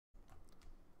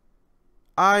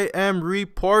I am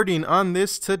reporting on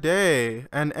this today,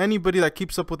 and anybody that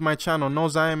keeps up with my channel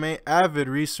knows I am an avid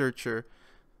researcher.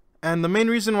 And the main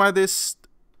reason why this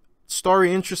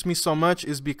story interests me so much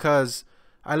is because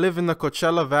I live in the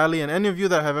Coachella Valley, and any of you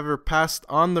that have ever passed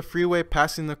on the freeway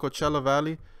passing the Coachella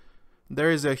Valley,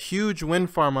 there is a huge wind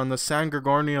farm on the San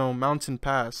Gorgonio Mountain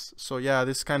Pass. So yeah,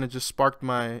 this kind of just sparked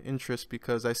my interest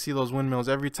because I see those windmills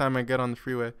every time I get on the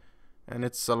freeway, and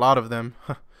it's a lot of them.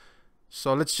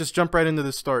 So let's just jump right into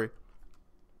this story.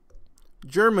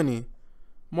 Germany,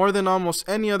 more than almost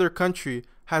any other country,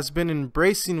 has been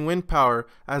embracing wind power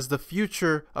as the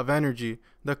future of energy.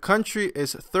 The country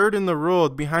is third in the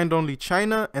world behind only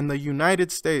China and the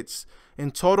United States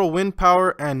in total wind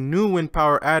power and new wind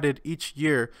power added each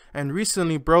year, and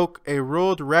recently broke a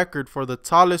world record for the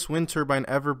tallest wind turbine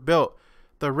ever built.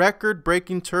 The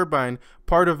record-breaking turbine,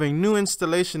 part of a new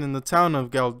installation in the town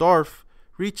of Geldorf,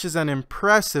 reaches an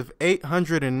impressive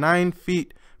 809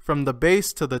 feet from the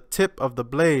base to the tip of the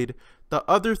blade. The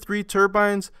other three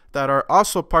turbines that are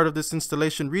also part of this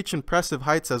installation reach impressive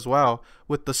heights as well,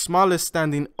 with the smallest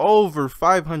standing over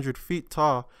 500 feet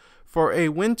tall. For a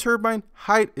wind turbine,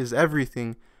 height is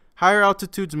everything. Higher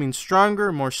altitudes mean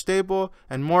stronger, more stable,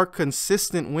 and more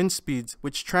consistent wind speeds,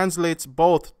 which translates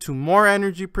both to more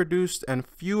energy produced and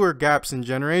fewer gaps in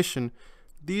generation.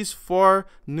 These four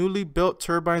newly built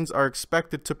turbines are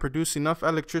expected to produce enough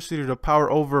electricity to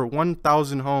power over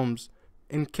 1,000 homes.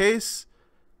 In case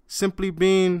simply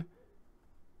being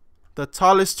the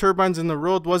tallest turbines in the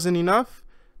world wasn't enough,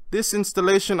 this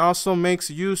installation also makes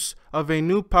use of a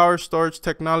new power storage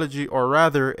technology, or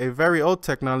rather a very old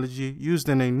technology used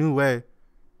in a new way.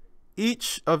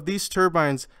 Each of these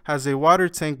turbines has a water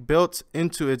tank built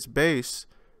into its base,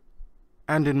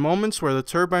 and in moments where the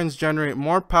turbines generate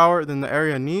more power than the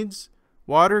area needs,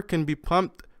 water can be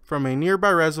pumped from a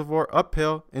nearby reservoir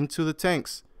uphill into the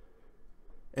tanks.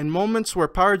 In moments where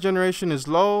power generation is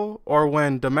low or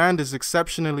when demand is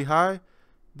exceptionally high,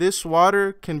 this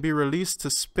water can be released to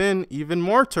spin even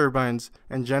more turbines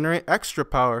and generate extra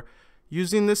power.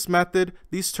 Using this method,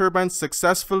 these turbines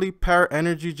successfully pair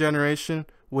energy generation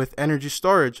with energy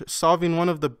storage, solving one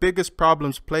of the biggest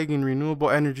problems plaguing renewable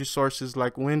energy sources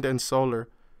like wind and solar.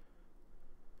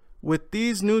 With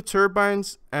these new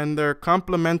turbines and their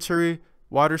complementary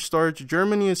water storage,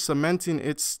 Germany is cementing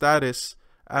its status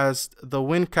as the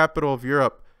wind capital of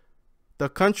Europe. The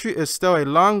country is still a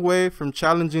long way from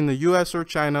challenging the US or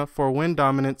China for wind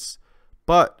dominance,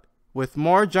 but with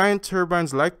more giant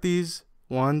turbines like these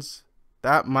ones,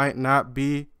 that might not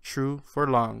be true for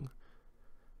long.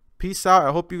 Peace out.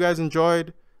 I hope you guys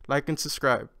enjoyed. Like and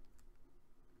subscribe.